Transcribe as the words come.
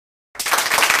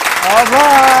All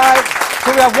right.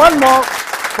 So we have one more,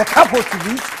 the couple to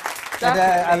meet. And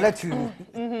I'll let you,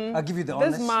 I'll give you the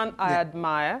honors. This man I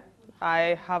admire.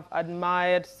 I have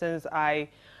admired since I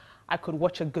could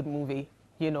watch a good movie,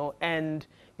 you know, and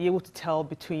be able to tell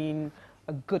between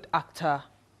a good actor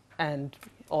and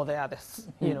all the others,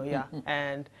 you know, yeah.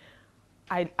 And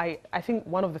I think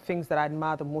one of the things that I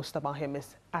admire the most about him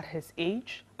is at his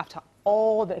age, after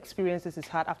all the experiences he's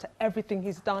had, after everything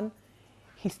he's done,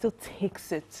 he still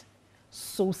takes it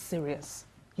so serious.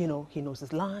 You know, he knows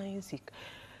his lines.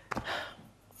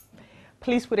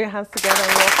 Please put your hands together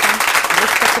and welcome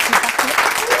Mr.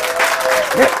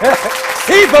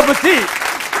 See, Bubba T.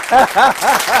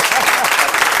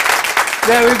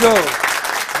 There we go.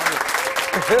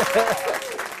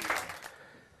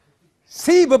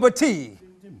 See, Bubba T.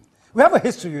 We have a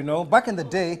history, you know. Back in the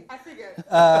day,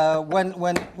 when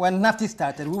NAFTI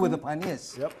started, we were the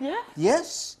pioneers. Yep. Yeah.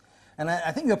 Yes. And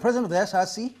I think you're president of the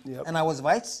SRC, yep. And I was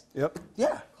vice. Yep.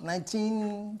 Yeah,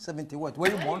 1970 what? Were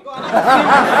you born?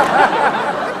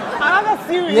 Another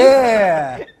series.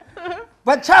 Yeah.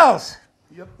 But Charles,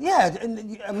 yep. Yeah,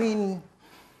 I mean,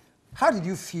 how did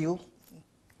you feel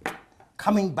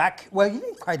coming back? Well, you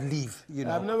didn't quite leave, you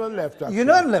know. I've never left. Actually. You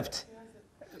never left.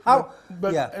 How?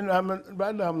 But yeah. And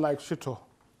right now I'm like Shito,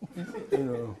 you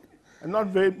know, and not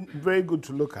very good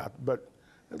to look at, but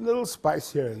a little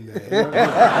spice here and there. You know?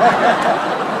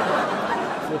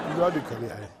 So periodically,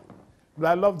 but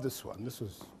I love this one. This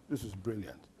was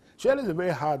brilliant. Shirley is a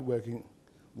very hard-working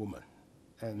woman,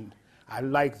 and I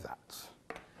like that.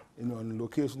 You know, on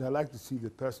location, I like to see the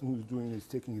person who's doing it is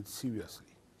taking it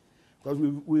seriously, because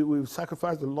we've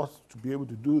sacrificed a lot to be able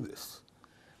to do this.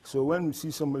 So when we see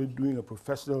somebody doing a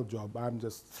professional job, I'm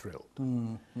just thrilled.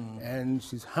 And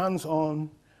she's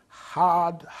hands-on,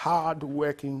 hard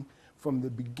working from the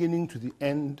beginning to the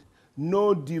end,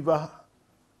 no diva.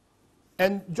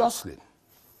 And Jocelyn,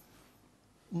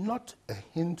 not a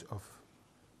hint of,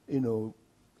 you know,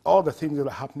 all the things that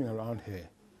are happening around here.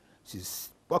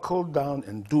 She's buckled down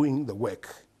and doing the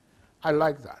work. I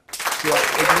like that. So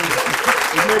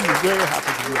it made me very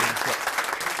happy to be on the show.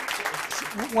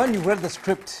 When you read the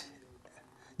script,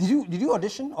 did you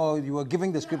audition, or you were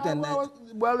giving the script and?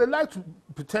 Well, they like to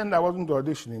pretend I wasn't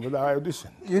auditioning, but I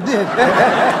auditioned. You did.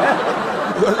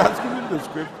 Because I was given the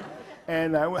script,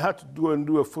 and I had to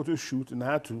do a photo shoot, and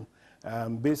I had to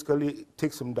basically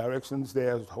take some directions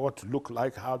there, what to look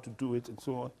like, how to do it, and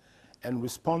so on, and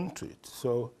respond to it.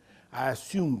 So I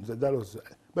assumed that was.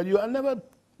 But you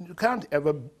can't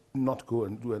ever not go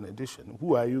and do an audition.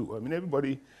 Who are you? I mean,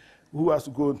 everybody who has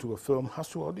to go into a film has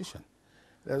to audition.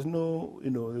 There's no, you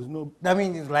know, there's no... I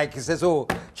mean, it's like he says, oh,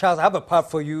 Charles, I have a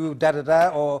part for you,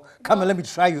 or come and let me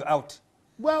try you out.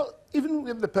 Well, even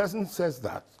if the person says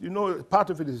that, you know,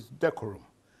 part of it is decorum.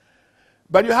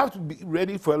 But you have to be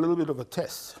ready for a little bit of a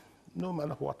test, no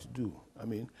matter what to do. I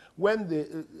mean, when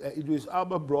it was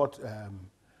Albert brought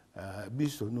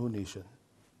Beast of No Nation,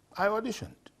 I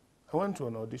auditioned. I went to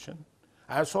an audition.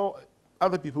 I saw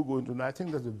other people go into it, and I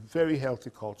think that's a very healthy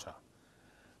culture.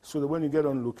 So that when you get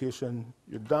on location,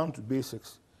 you're down to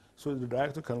basics, so the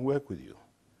director can work with you.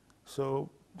 So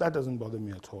that doesn't bother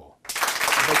me at all.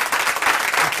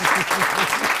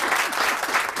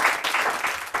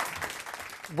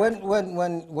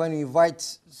 When you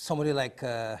invite somebody like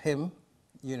him,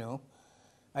 you know,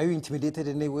 are you intimidated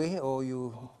in any way, or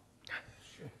you?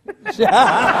 Okay,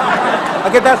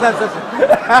 that's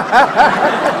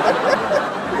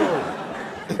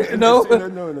no.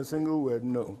 No, in a single word,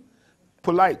 no.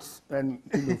 Polite and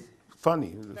you know,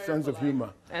 funny, with a sense of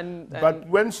humor. But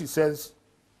when she says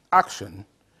action,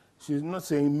 she's not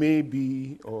saying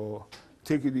maybe or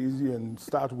take it easy and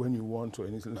start when you want or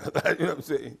anything like that. You know what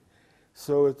I'm saying?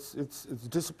 So it's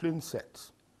disciplined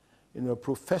sets, you know,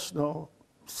 professional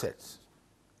sets.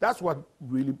 That's what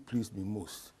really pleased me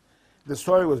most. The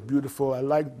story was beautiful. I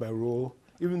liked my role,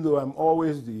 even though I'm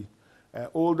always the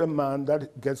older man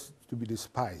that gets to be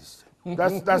despised.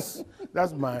 That's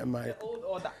my the old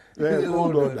order. The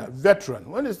old order.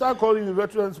 Veteran. When they start calling you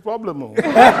veteran, it's a problem.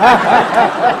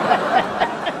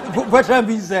 Veteran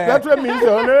means veteran means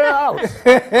you're out.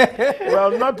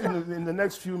 Well, not in the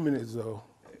next few minutes, though.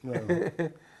 No.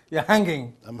 You're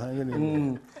hanging. I'm hanging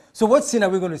in. So what scene are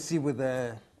we going to see with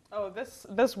the? Oh,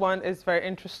 this one is very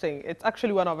interesting. It's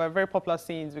actually one of our very popular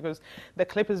scenes because the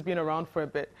clip has been around for a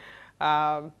bit.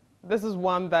 This is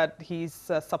one that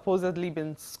he's supposedly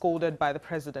been scolded by the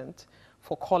president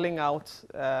for calling out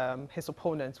his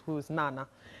opponent, who is Nana.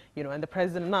 You know, and the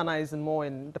president, Nana, is more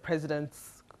in the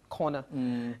president's corner.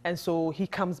 And so he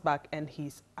comes back and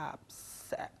he's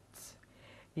upset,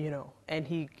 you know, and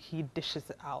he dishes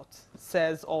it out,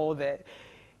 says all that.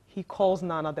 he calls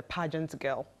Nana the pageant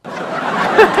girl.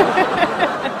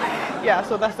 Yeah,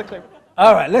 so that's the clip.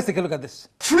 All right, let's take a look at this.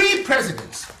 3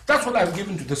 presidents. That's what I've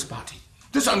given to this party.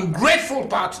 This ungrateful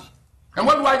party. And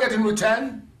what do I get in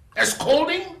return? A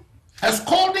scolding? A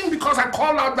scolding because I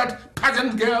called out that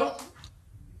pageant girl?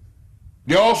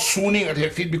 They're all swooning at her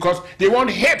feet because they want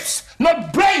hips,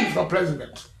 not brains for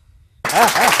president.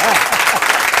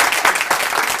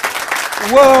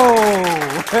 Whoa!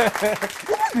 It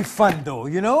must be fun, though.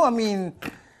 You know, I mean.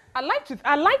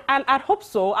 I'd hope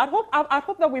so. I'd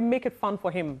hope that we make it fun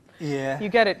for him. Yeah. You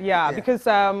get it? Yeah. Because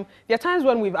there are times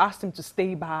when we've asked him to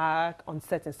stay back on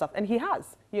set and stuff, and he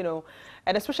has, you know,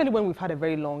 and especially when we've had a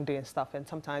very long day and stuff, and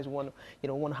sometimes we want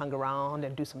to hang around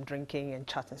and do some drinking and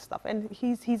chat and stuff, and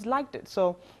he's liked it.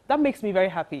 So that makes me very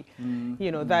happy,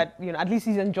 you know, that, you know, at least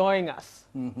he's enjoying us,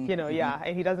 you know,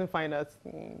 and he doesn't find us,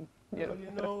 you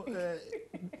know.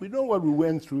 We know what we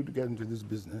went through to get into this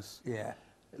business. Yeah.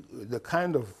 The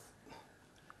kind of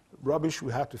rubbish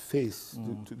we had to face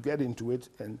to get into it,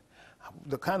 and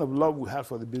the kind of love we had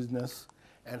for the business,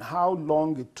 and how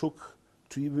long it took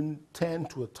to even turn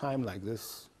to a time like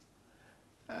this.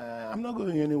 I'm not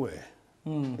going anywhere.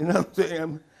 You know what I'm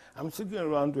saying? I'm sitting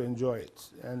around to enjoy it,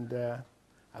 and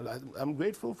I'm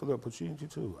grateful for the opportunity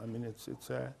too. I mean, it's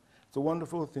a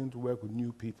wonderful thing to work with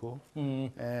new people,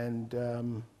 and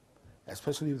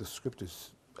especially if the script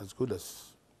is as good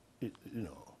as, you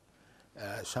know.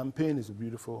 Champagne is a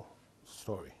beautiful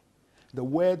story. The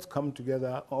words come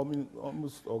together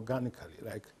almost organically.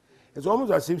 Like, it's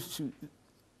almost as if she,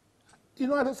 you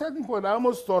know, at a certain point, I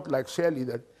almost thought, like Shirley,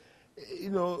 that, you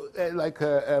know,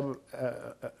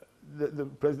 the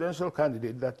presidential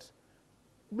candidate, that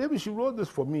maybe she wrote this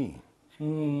for me.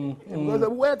 Because the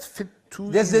words fit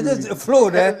too easily. There's a flow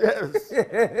there.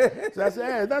 Yes. So I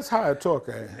said, hey, that's how I talk.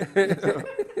 You know?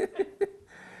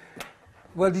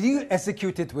 Well, did you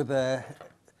execute it with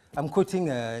I'm quoting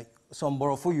some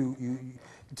Borofo,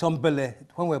 some Bele,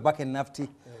 when we were back in NAFTI.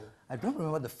 I don't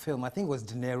remember the film, I think it was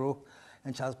De Niro,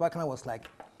 and Charles Buckner was like,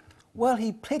 well,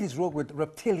 he played his role with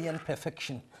reptilian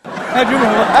perfection. I do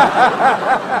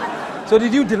remember. So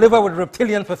did you deliver with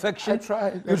reptilian perfection? I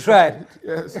tried. You tried?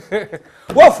 Yes.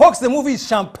 Well, folks, the movie is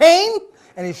Champagne,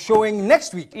 and it's showing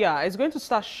next week. Yeah, it's going to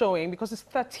start showing because it's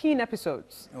 13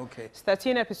 episodes. Okay. It's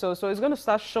 13 episodes, so it's going to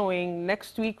start showing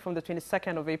next week from the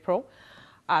 22nd of April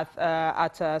at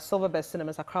Silverbird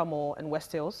Cinemas, Accra Mall and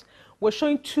West Hills. We're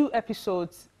showing 2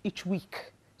 episodes each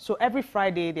week. So every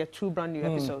Friday, there are 2 brand new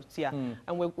episodes, and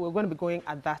we're going to be going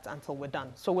at that until we're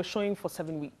done. So we're showing for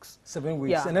 7 weeks. 7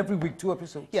 weeks, Yeah. and every week 2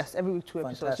 episodes? Yes, every week 2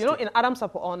 episodes. Fantastic. You know, in Adam's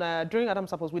Apple, during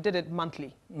Adam's Apples, we did it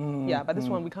monthly. Yeah, but this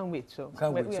one we can't wait. So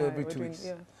Can't wait, so every we're 2 doing- weeks.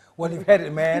 yeah. Well, you've heard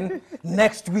it, man.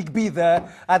 Next week, be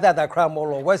there either at Accra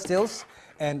Mall or West Hills,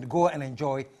 and go and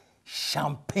enjoy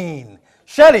Champagne.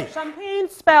 Shirley, Champagne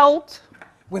spelled,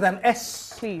 with an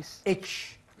S. please.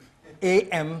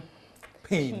 H-A-M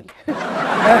Pain. The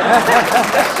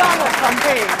song of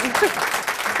champagne.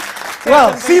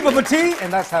 Well, see Baba T,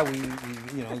 and that's how we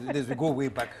you know, we go way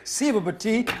back. See Baba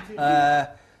T,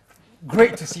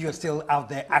 great to see you're still out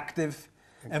there active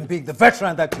and being the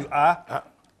veteran that you are.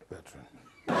 Veteran.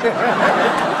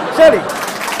 Shirley,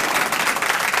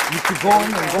 you keep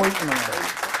going and going.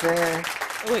 There,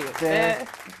 Wait, there,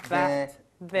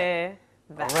 there,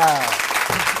 that. around.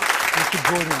 You keep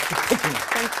going and keep picking.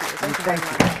 Thank you. Thank you Thank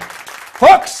very you. much.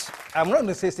 Folks, I'm not going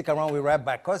to say stick around, we'll be right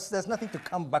back, because there's nothing to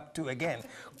come back to again.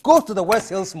 Go to the West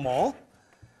Hills Mall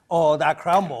or the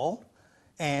Accra Mall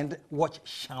and watch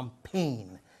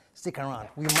Champagne. Stick around,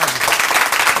 we might be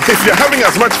back. If you're having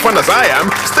as much fun as I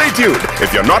am, stay tuned.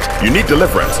 If you're not, you need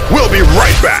deliverance. We'll be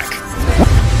right back.